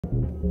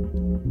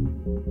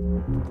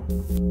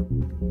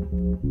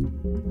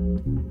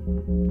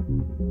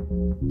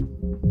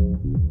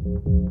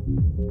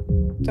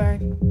Sorry.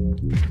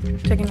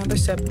 Take another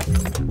sip.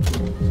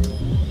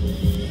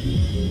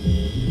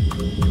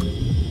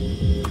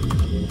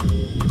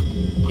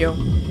 Yo.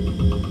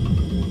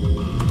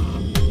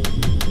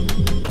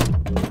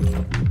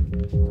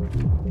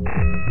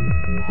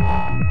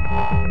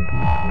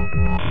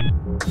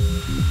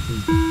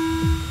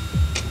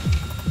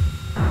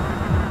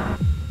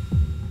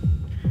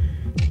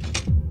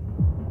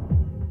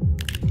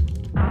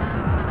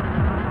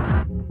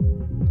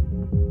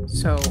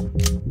 So,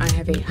 I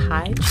have a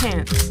high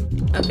chance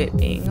of it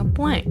being a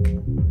blank.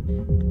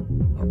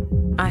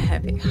 I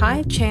have a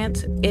high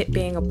chance of it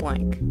being a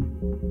blank.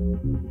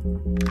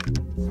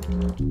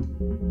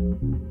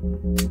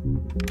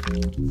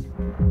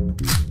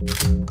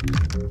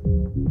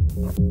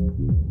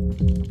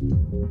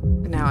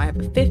 Now I have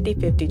a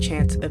 50-50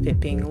 chance of it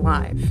being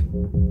alive.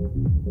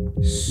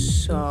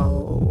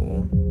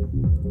 So...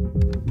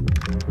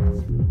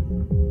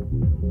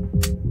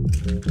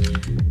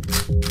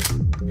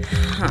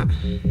 Huh.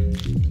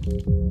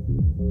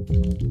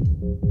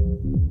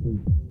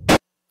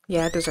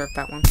 Yeah, I deserve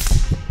that one.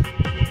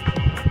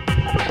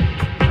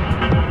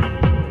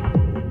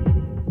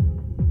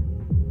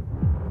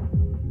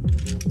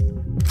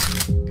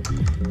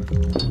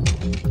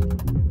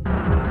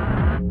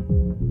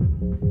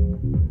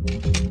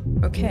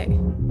 Okay.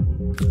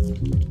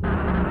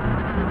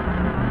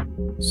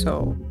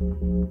 So,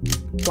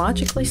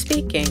 logically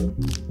speaking,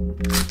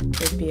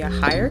 there'd be a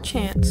higher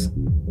chance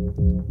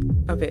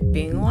of it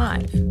being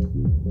alive.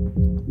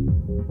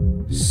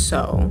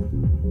 So,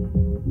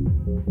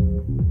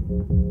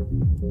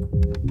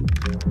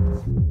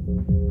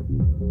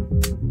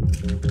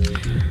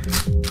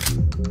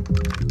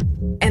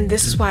 and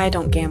this is why I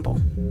don't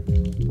gamble.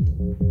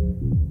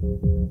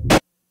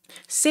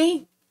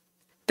 See?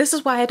 This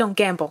is why I don't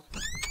gamble.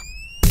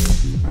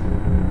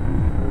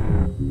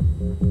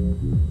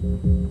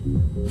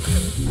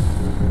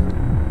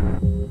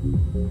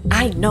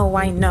 I know,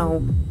 I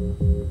know.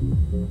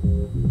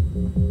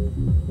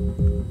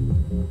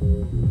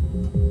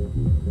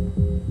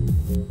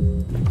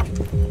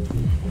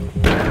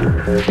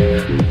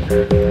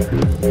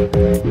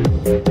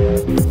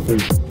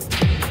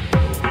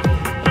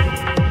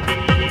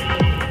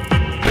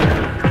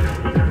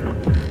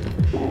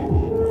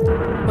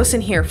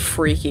 Listen here,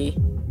 freaky.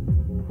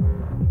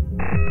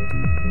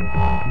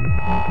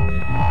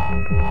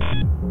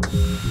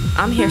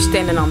 I'm here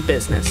standing on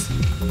business.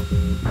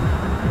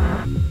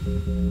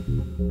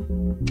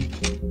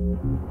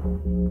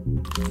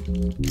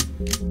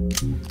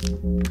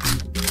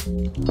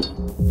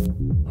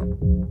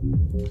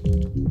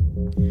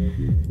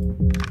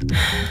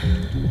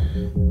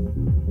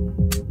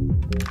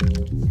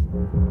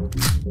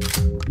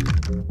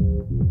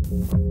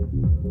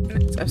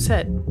 As I've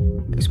said,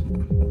 it's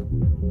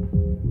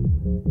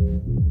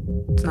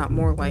not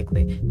more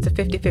likely. It's a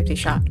 50-50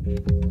 shot.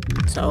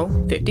 So,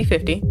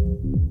 50-50.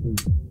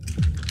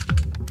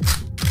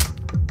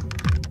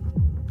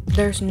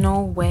 There's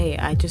no way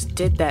I just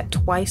did that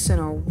twice in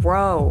a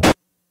row.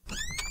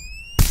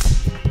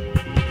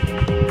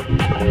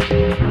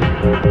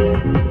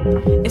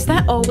 Is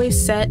that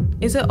always set?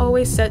 Is it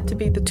always set to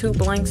be the 2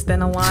 blanks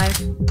then alive?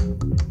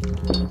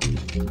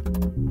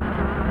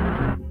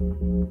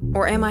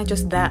 Or am I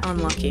just that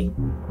unlucky?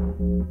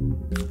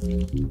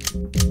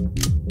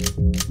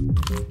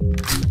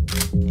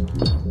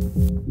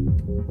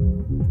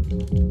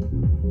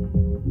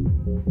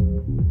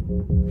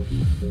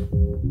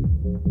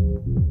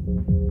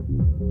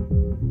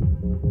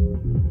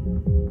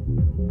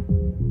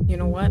 You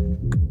know what?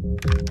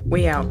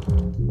 We out.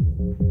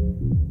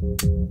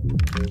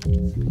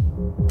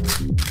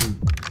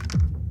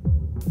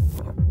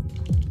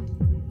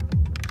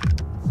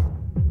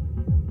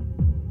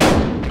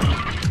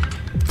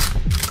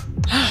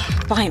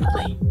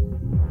 Finally.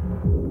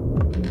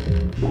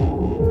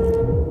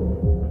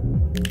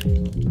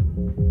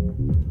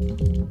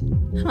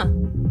 Huh.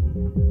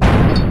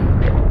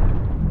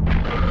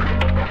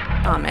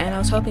 Aw, man, I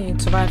was hoping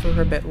you'd survive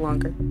for a bit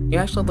longer. You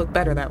actually look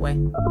better that way.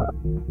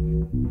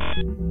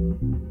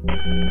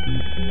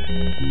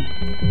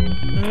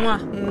 Mwah,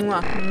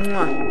 mwah,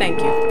 mwah.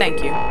 Thank you,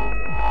 thank you.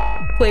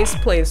 Please,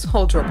 please,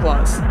 hold your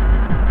applause.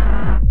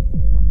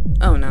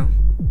 Oh no.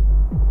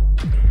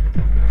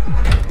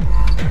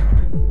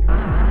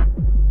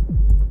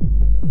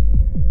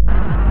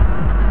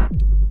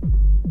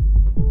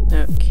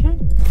 Okay.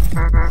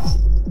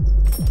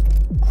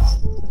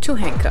 2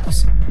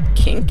 handcuffs.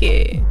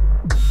 Kinky.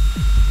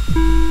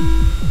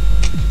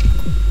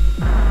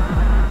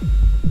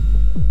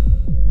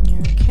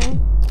 Okay.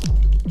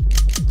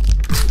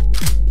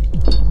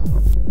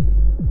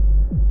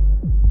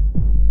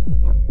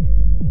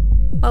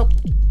 Well,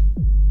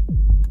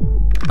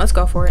 let's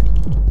go for it.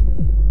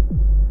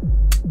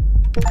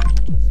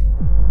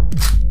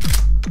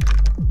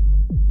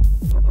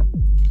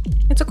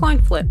 It's a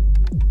coin flip.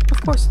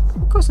 Of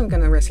course I'm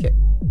gonna risk it.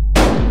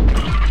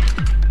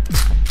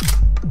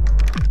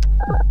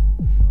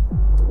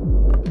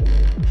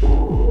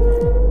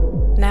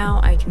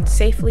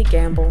 safely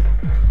gamble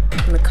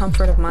in the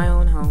comfort of my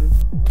own home.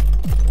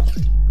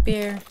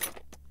 Beer.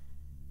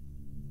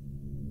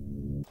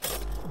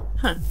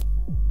 Huh.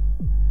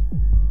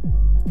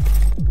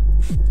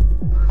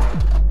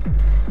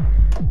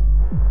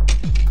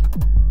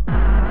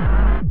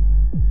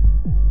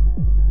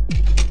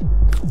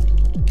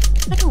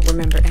 I don't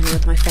remember any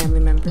of my family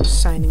members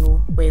signing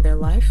away their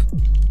life.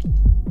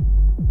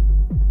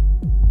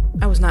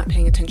 I was not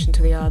paying attention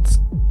to the odds.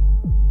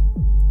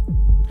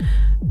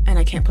 And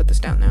I can't put this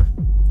down now.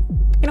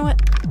 You know what?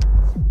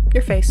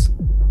 Your face.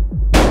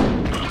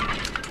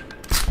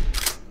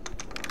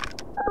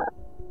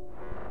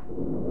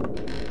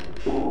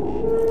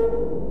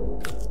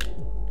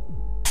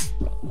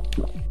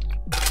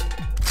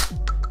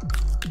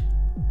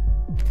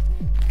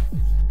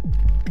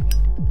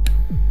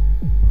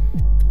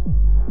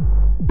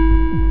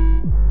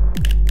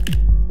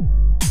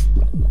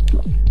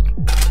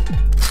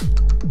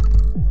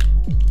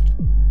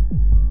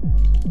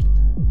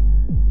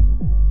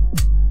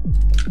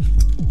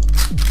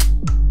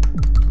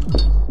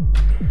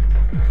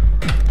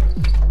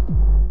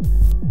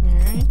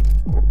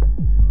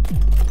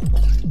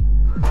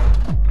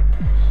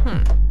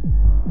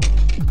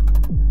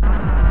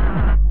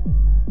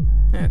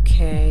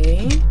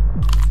 Okay.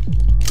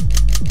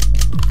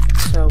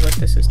 So what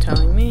this is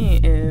telling me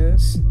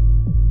is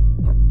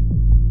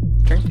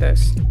drink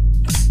this.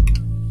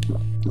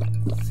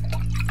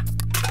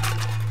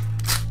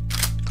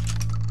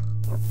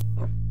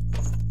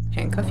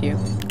 Handcuff you.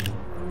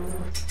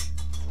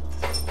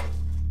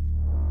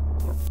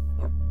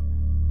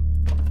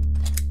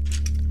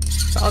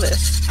 Saw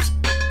this.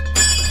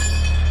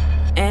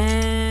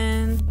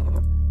 And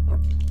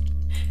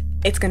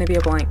it's gonna be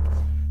a blank.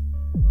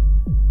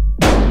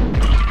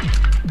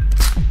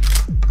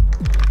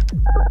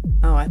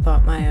 Oh, I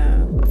thought my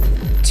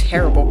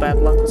terrible bad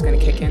luck was gonna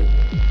kick in.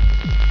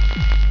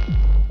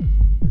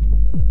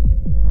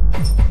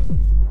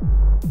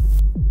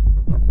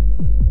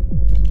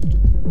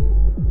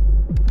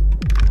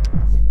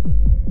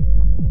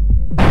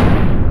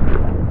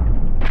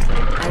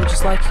 I would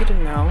just like you to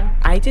know,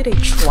 I did a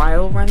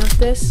trial run of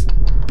this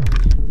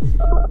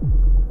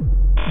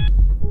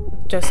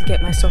just to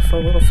get myself a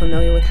little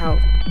familiar with how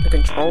the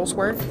controls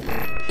work.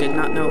 Did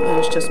not know it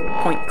was just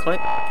point and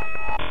click.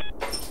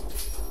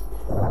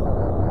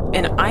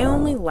 And I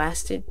only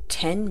lasted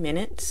 10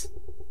 minutes,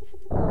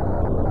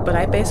 but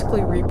I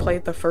basically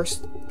replayed the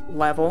first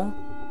level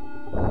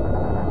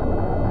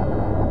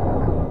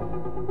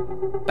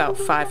about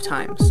 5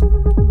 times.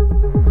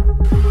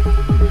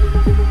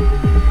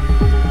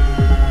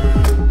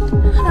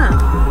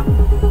 Huh.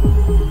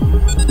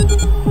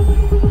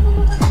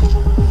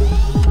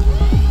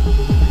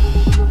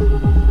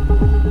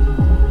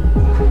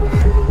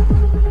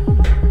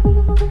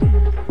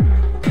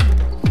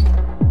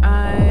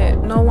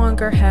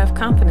 Have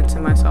confidence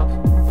in myself.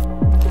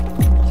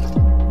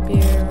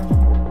 Beer,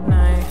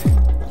 knife,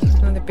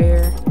 another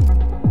beer,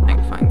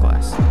 magnifying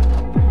glass.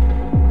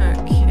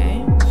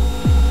 Okay.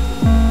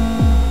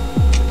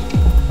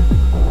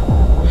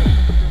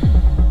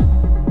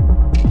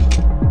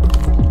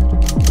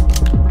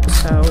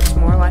 So it's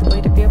more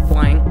likely to be a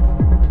blank.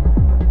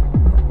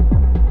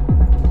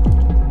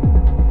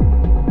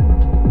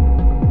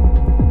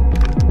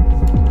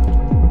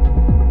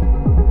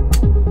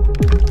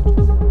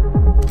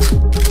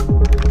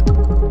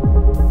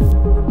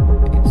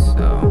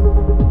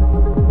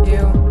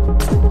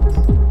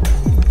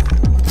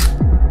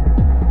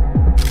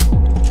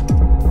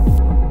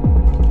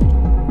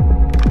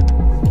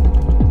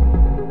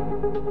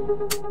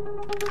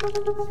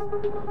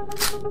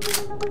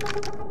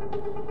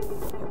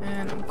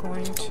 And I'm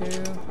going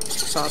to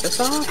saw this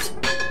off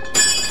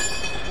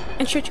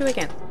and shoot you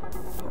again.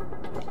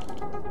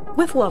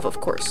 With love, of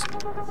course.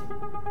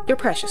 You're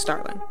precious,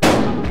 darling.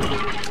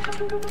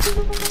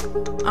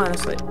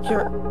 Honestly,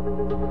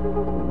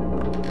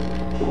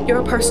 you're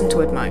a person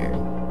to admire.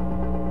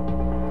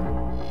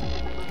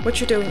 What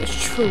you're doing is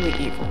truly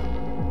evil.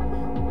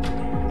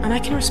 And I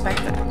can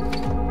respect that.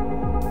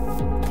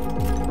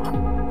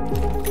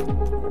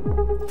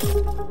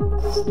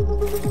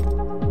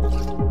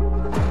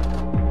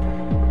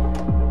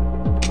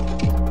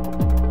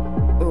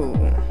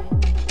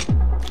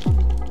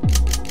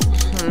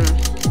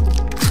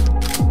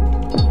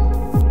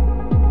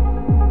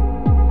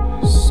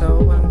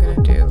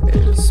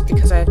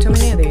 Too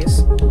many of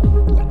these.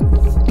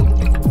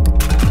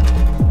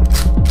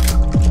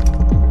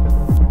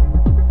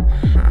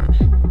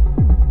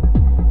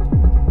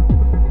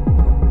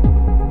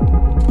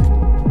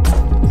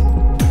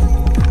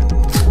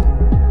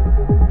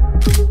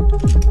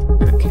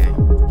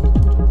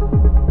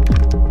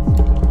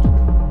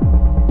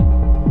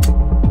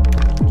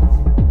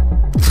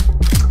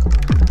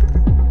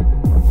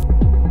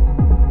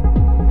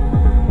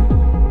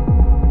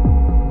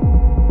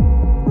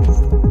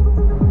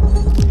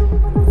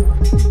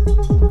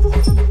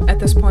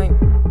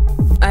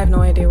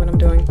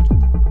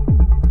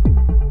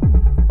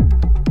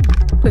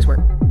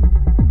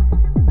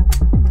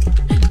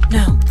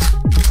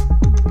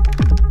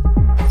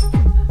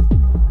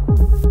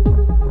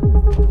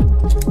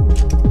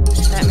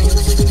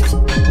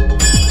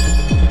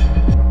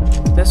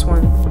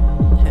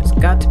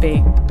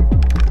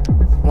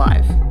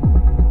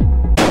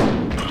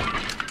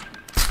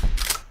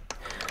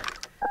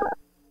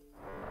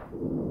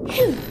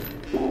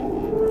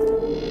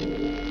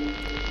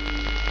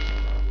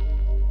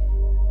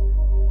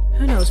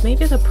 knows?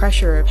 Maybe the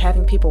pressure of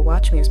having people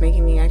watch me is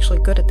making me actually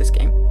good at this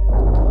game.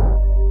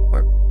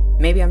 Or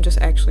maybe I'm just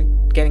actually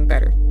getting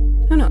better.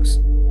 Who knows?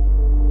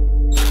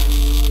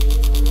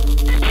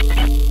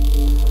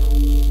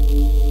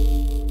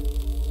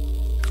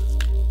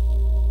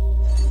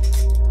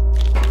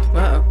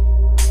 Uh-oh.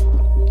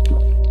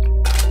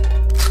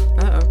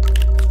 Uh-oh.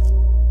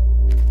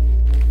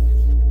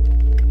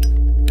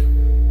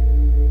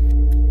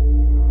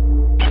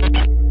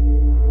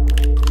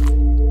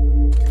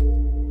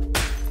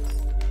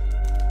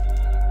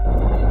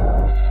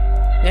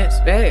 Yes,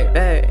 very,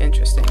 very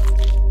interesting.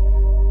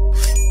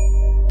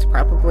 It's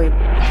probably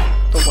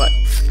the what?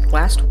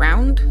 Last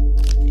round?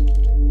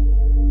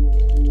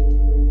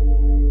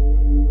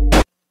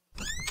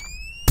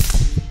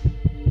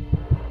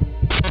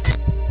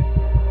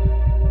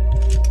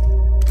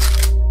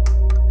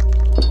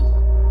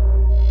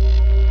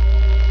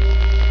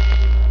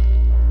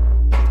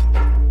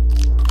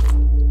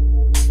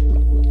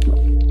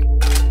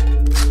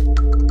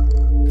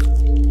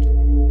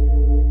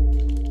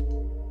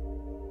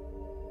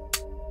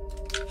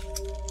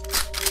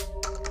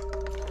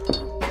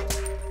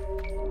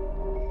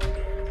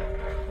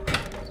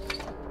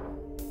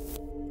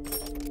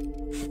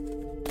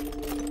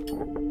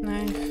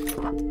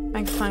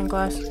 Magnifying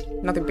glass.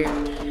 Another beer.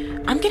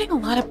 I'm getting a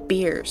lot of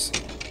beers.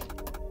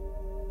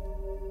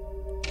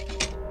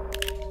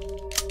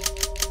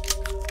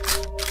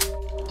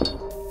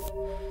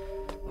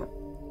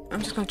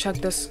 I'm just gonna chug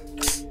this.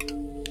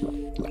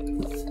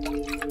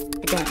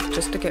 Again,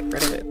 just to get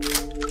rid of it.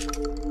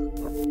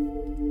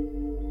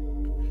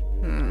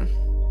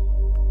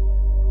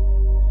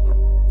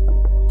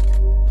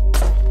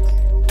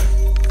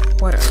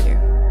 What are you?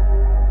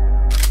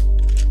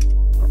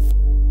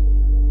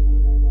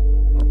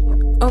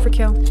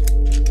 Overkill.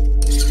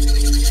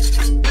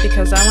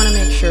 Because I want to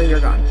make sure you're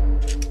gone.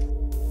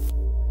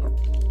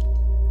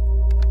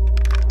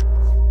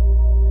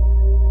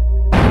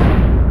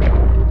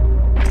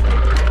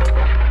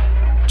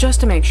 Just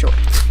to make sure.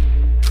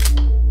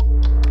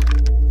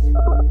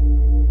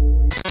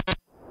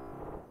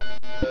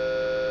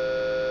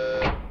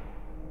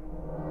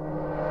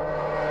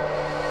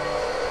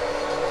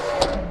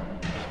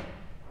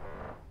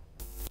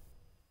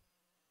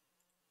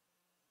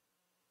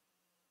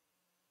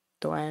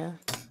 Do I,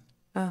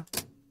 oh.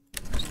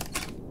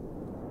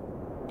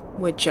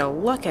 Would you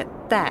look at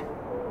that?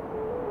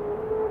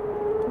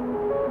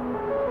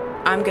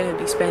 I'm gonna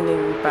be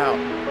spending about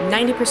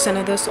 90%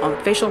 of this on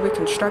facial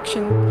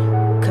reconstruction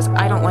because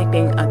I don't like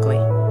being ugly.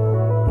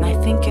 And I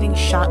think getting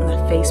shot in the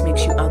face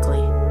makes you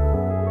ugly.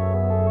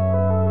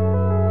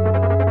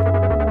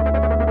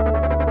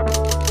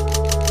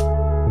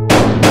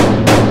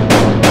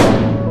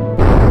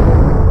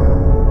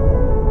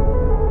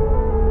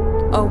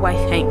 Oh, why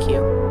thank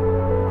you.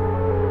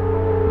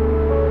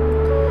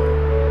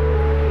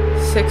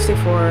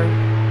 64,500.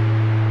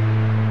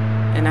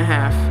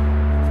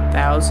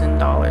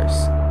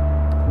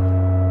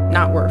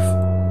 Not worth.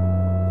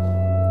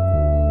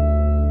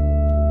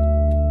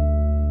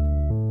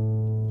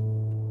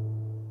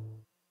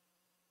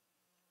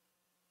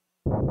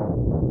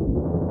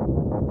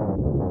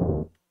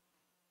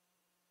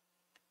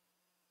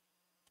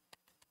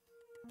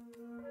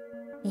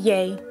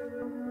 Yay.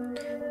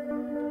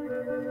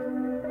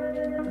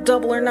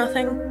 Double or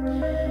nothing?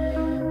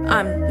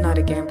 I'm not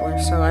a gambler,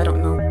 so I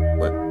don't know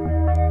what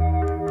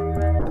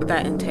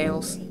that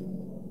entails.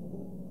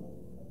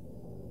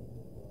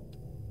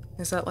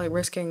 Is that like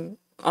risking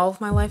all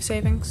of my life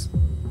savings?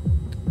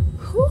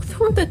 Who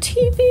threw the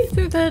TV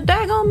through the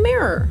daggone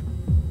mirror?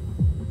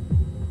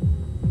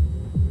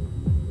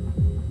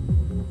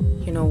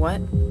 You know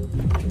what?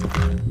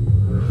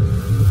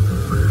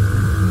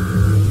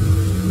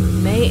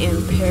 May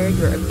impair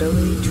your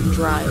ability to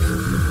drive.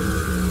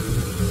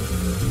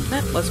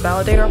 Let's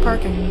validate our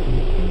parking.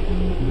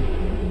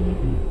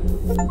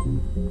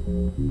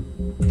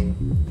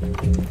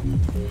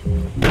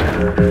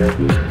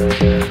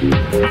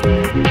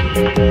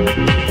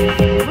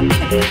 What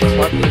type of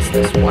club is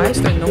this? Why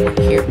is there no one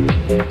here?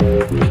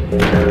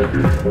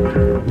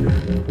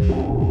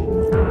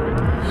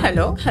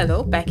 Hello,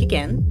 hello, back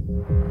again.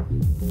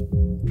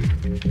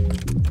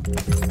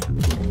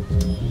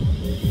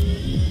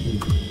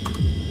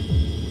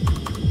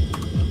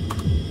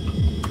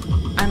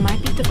 I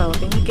might be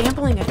developing a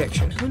gambling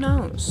addiction, who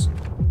knows?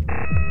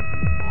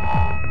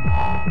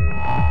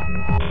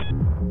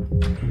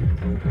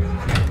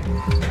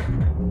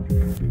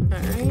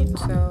 Alright,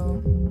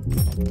 so...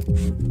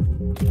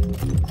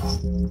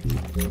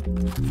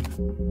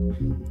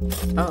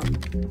 Oh.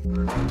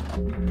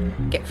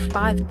 Get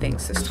 5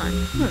 things this time.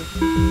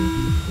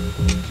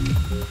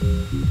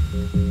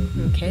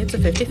 Okay, it's a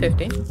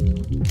 50-50.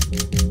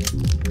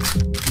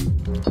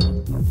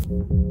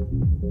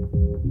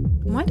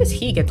 Why does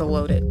he get to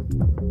load it?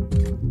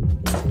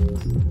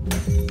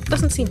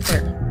 Doesn't seem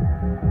fair.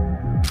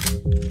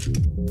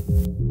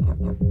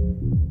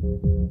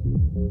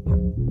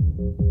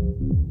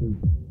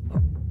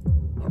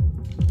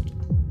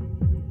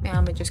 Yeah,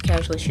 I'm gonna just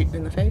casually shoot you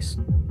in the face.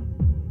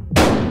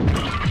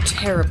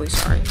 terribly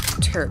sorry.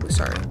 Terribly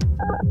sorry.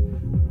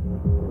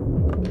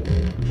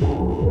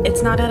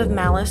 It's not out of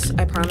malice,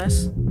 I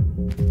promise.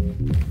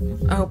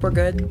 I hope we're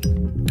good.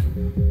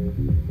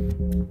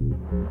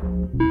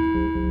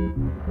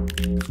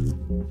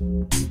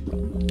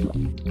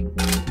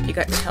 You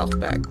got your health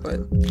back, but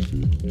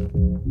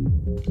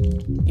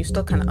you're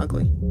still kind of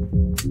ugly.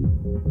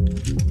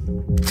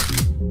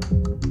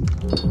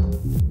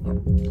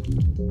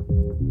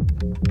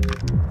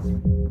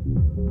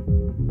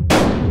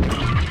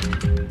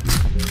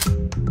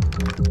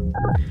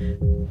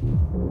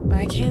 But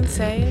I can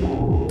say,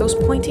 those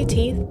pointy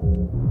teeth,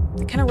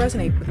 they kind of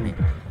resonate with me.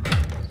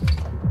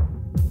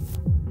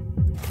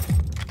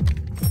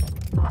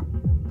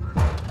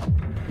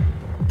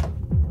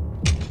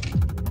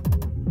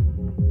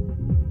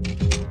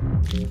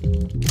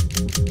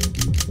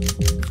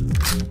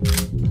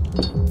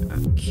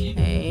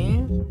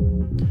 Okay.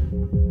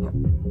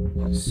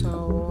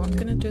 So I'm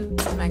gonna do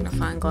the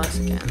magnifying glass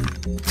again.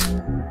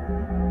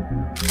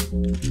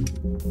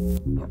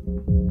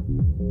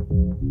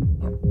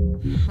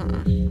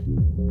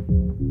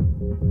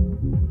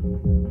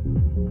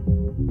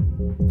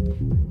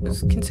 I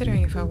was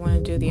considering if I want to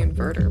do the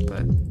inverter,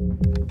 but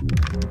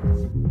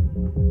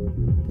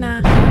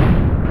nah.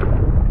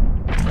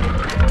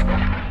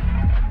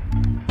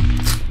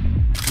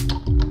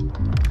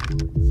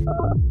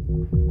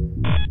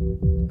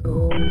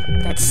 Oh,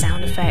 that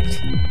sound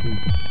effect.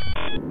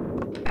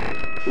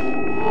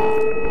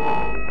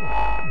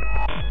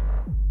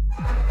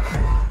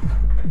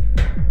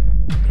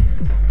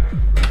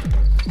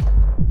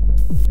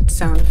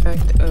 Sound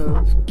effect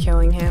of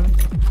killing him,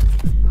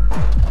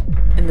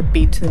 and the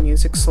beat to the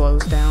music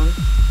slows down.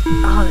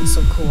 Oh, that's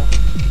so cool.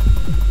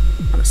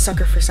 I'm a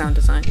sucker for sound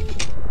design.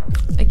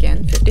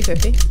 Again,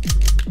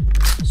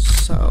 50-50.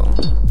 So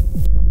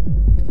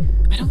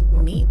I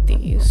don't need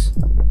these.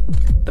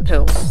 The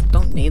pills,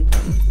 don't need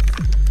them.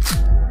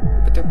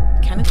 But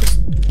they're kind of just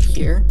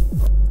here.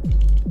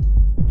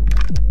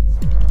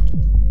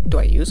 Do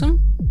I use them?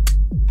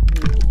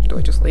 Do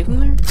I just leave them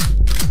there?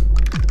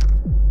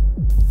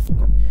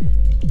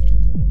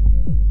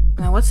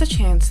 Now, what's the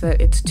chance that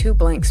it's 2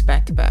 blanks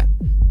back to back?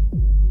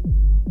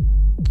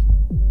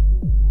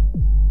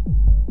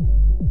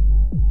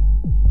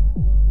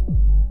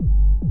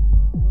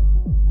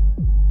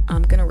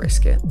 I'm gonna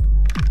risk it.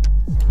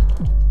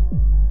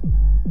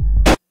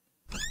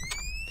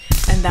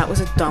 And that was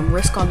a dumb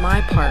risk on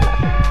my part.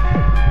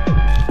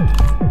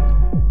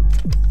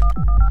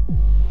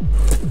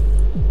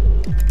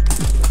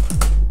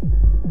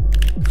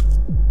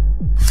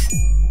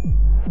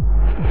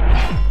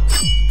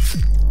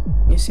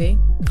 You see?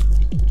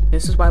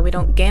 This is why we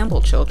don't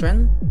gamble,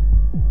 children.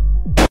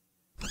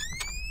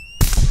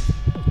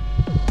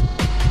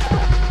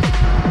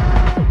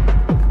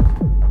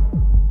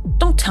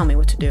 Don't tell me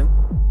what to do.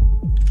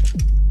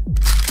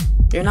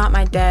 You're not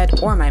my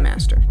dad or my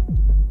master.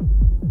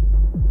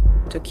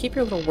 So keep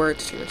your little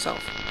words to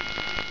yourself.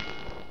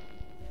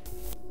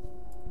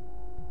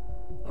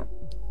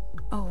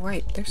 Oh,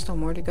 right. There's still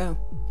more to go.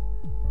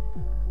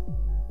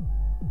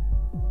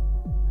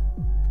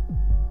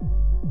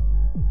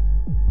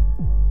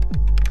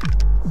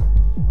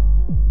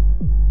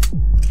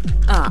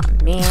 Aw,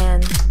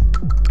 man.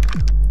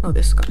 Oh,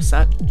 this is gonna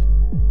suck.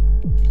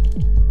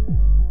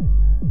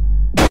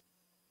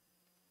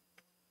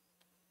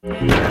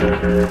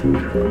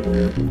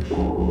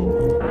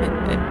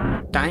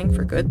 Dying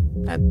for good?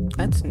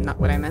 That's not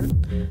what I meant.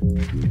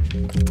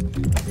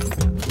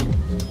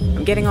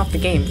 I'm getting off the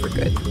game for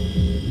good.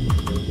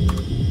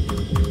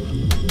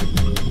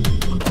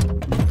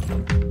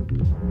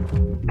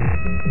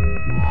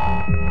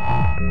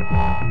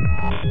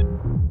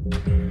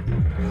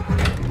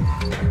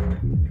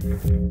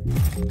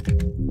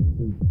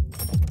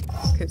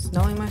 Because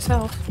knowing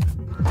myself,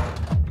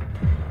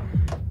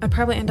 I'd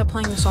probably end up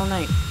playing this all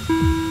night.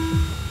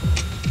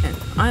 And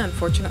I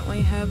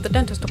unfortunately have the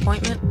dentist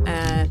appointment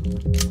at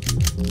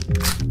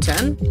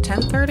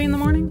 10:30 in the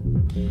morning.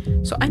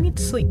 So I need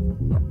to sleep.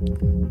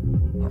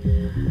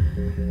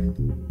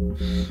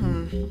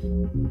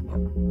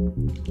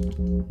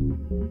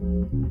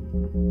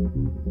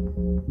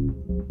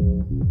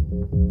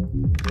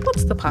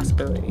 What's the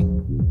possibility?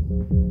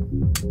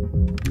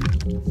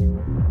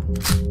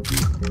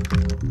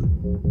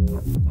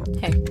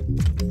 Hey.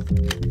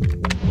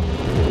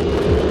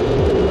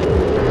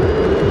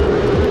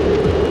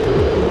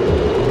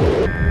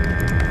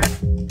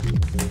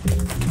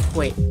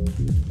 Wait.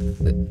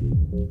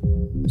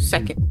 The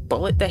second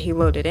bullet that he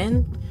loaded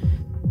in?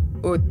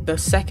 Or the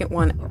second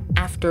one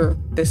after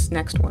this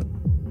next one?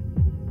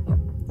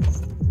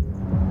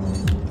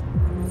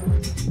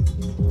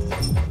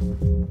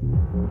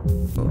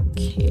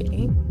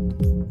 Okay.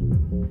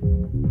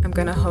 I'm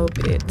gonna hope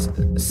it's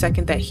the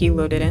second that he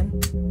loaded in.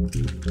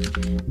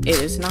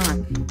 It is not.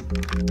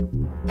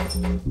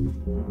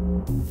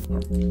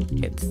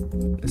 It's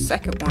the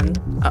second one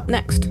up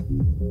next.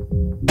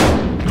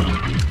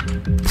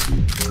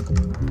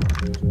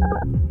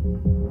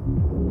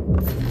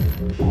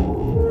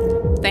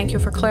 Thank you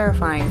for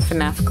clarifying,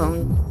 FNAF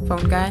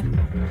phone guy.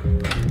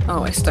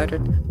 Oh, I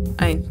stuttered.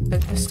 I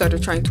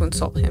started trying to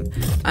insult him.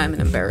 I'm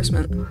an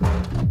embarrassment.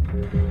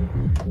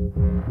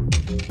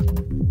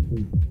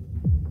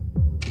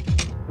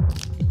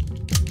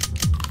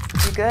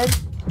 You good?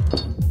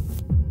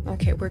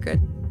 Okay, we're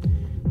good.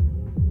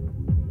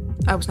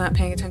 I was not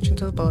paying attention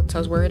to the bullets. I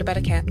was worried about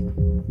a cat.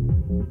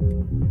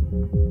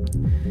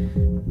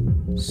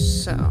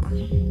 So...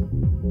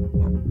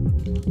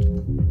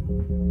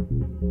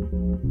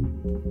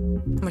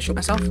 I'm gonna shoot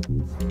myself.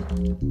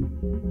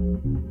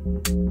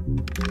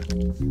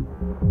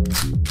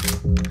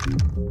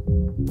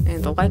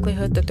 And the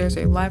likelihood that there's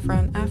a live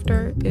round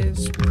after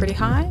is pretty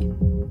high.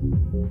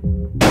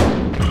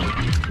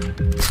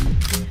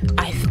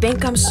 I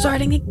think I'm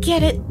starting to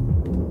get it.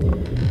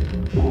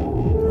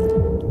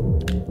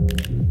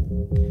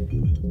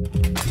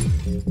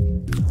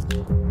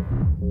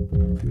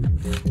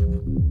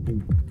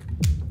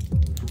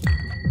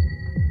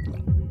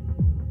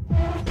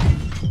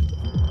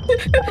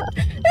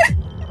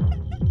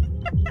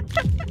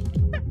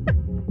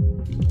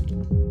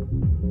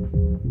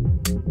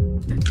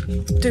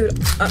 Dude,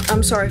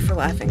 I'm sorry for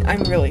laughing.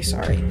 I'm really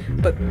sorry.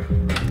 But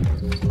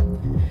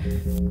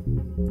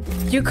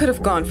you could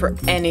have gone for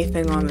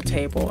anything on the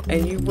table,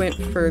 and you went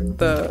for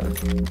the...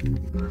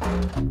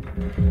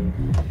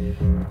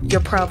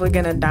 You're probably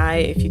gonna die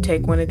if you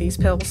take one of these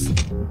pills.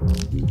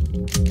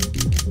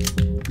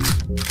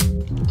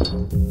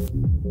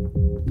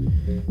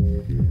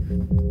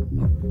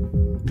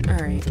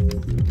 Alright.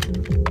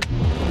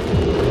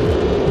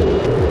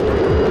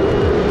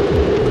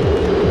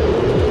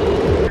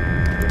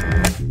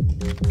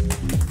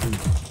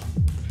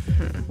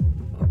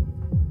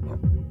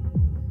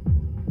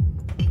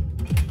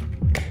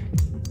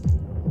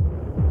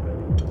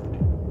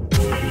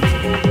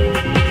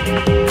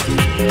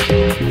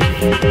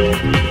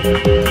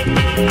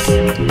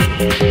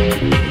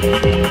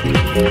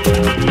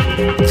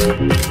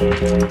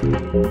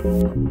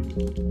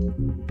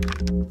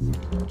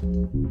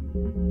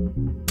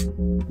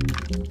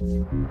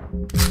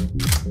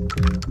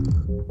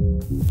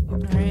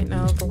 Alright,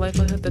 now the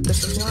likelihood that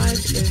this is live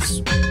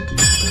is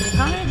pretty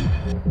high.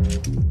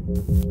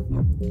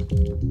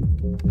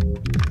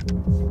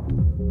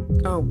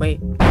 Oh, wait.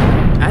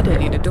 I didn't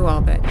need to do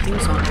all that. He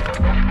was on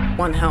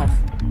 1 health.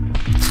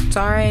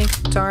 Sorry,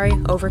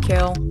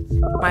 overkill.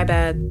 My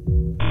bad.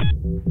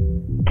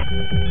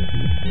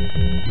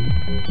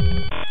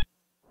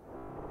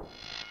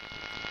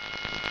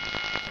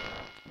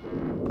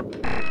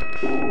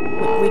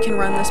 We can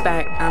run this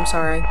back. I'm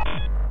sorry.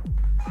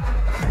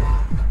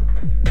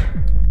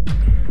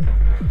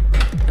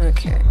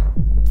 Okay.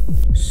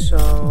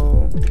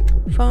 So,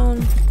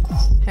 phone,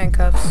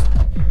 handcuffs.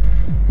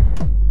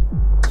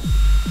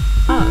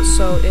 Ah,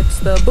 so it's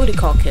the booty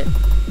call kit.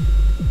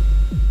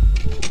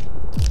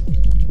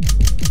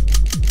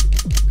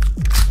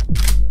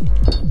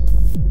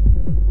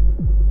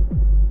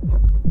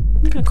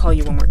 I'm gonna call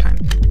you one more time.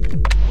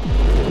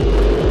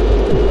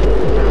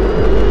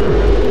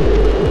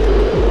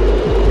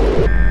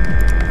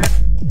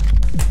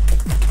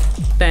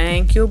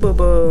 Thank you,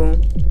 boo-boo.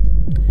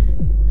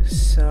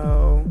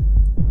 So...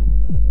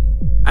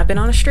 I've been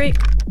on a streak.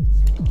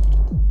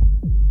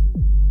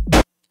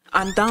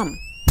 I'm dumb.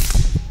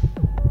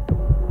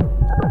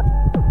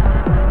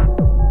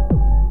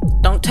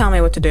 Don't tell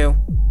me what to do.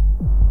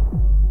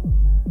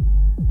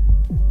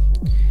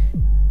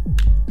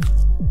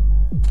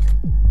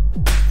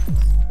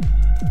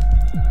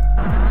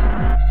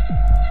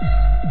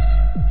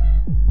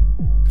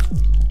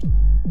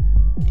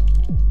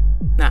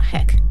 Nah,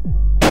 heck.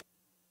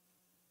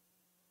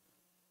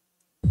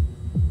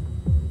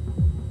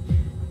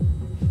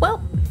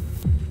 Well.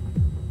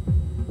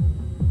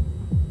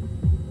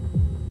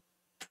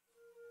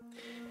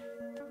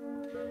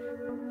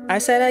 I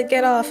said I'd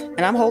get off,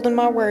 and I'm holding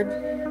my word.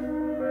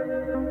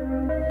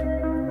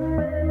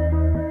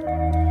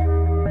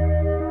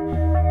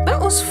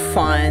 That was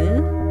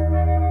fun.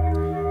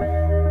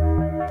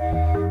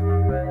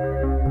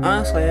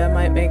 Honestly, I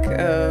might make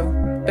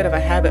a bit of a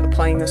habit of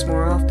playing this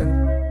more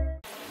often.